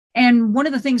And one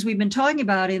of the things we've been talking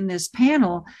about in this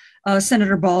panel,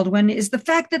 Senator Baldwin, is the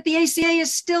fact that the ACA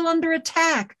is still under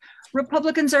attack.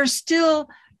 Republicans are still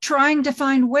trying to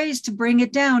find ways to bring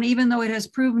it down, even though it has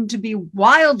proven to be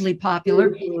wildly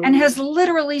popular and has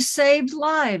literally saved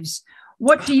lives.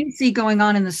 What do you see going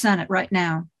on in the Senate right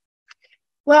now?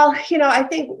 Well, I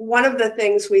think one of the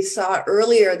things we saw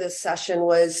earlier this session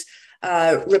was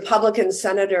Republican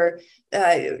Senator,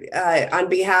 on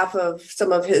behalf of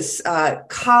some of his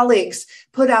colleagues,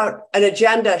 put out an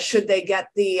agenda should they get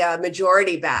the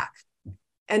majority back.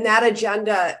 And that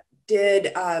agenda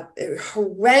did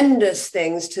horrendous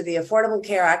things to the Affordable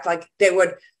Care Act, like they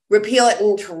would repeal it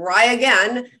and try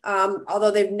again,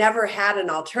 although they've never had an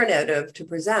alternative to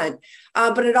present.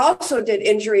 But it also did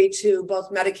injury to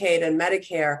both Medicaid and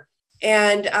Medicare.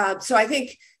 And so I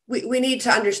think we need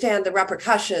to understand the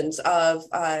repercussions of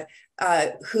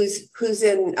who's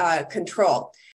in control.